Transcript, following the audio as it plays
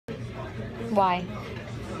Why?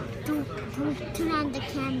 To turn on the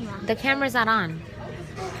camera. The camera's not on.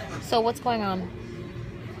 So what's going on?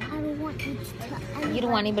 I don't want you to tell anybody. You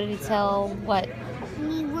don't want anybody to tell what?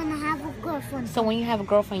 Me when I have a girlfriend. So when you have a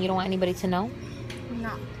girlfriend, you don't want anybody to know?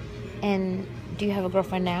 No. And do you have a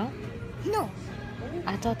girlfriend now? No.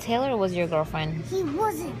 I thought Taylor was your girlfriend. He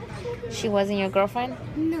wasn't. She wasn't your girlfriend?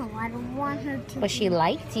 No, I don't want her to. But she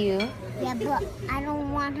liked you. Yeah, but I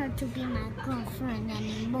don't want her to be my girlfriend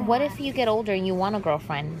anymore. What if you get older and you want a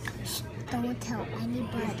girlfriend? Shh, don't tell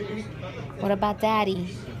anybody. What about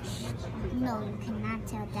Daddy? No, you cannot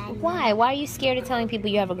tell Daddy. Why? Why are you scared of telling people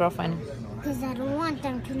you have a girlfriend? Because I don't want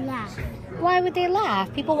them to laugh. Why would they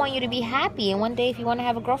laugh? People want you to be happy, and one day if you want to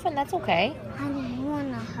have a girlfriend, that's okay. I don't want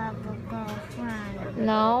to have a girlfriend.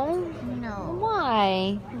 No? No.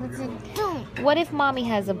 Why? Because I don't. What if Mommy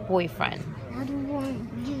has a boyfriend? I don't want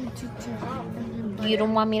you to tell anybody. You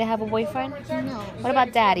don't want me to have a boyfriend? No. What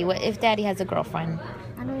about Daddy? What if Daddy has a girlfriend?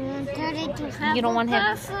 I don't want Daddy to have You don't a want him?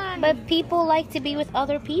 girlfriend. But people like to be with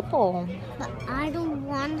other people. But I don't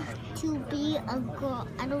want to be a girl.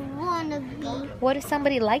 I don't want to be. What if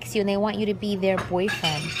somebody likes you and they want you to be their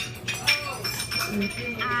boyfriend?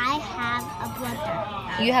 I have a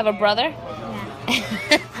brother. You have a brother?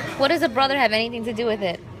 Yeah. What does a brother have anything to do with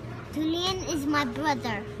it? Julian is my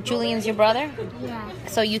brother. Julian's your brother? Yeah.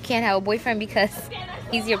 So you can't have a boyfriend because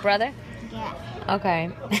he's your brother? Yeah.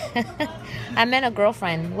 Okay. I meant a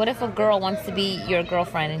girlfriend. What if a girl wants to be your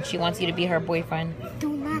girlfriend and she wants you to be her boyfriend? Do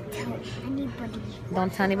not tell anybody.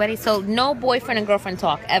 Don't tell anybody? So no boyfriend and girlfriend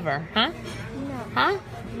talk ever, huh? No. Huh?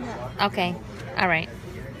 No. Okay. All right.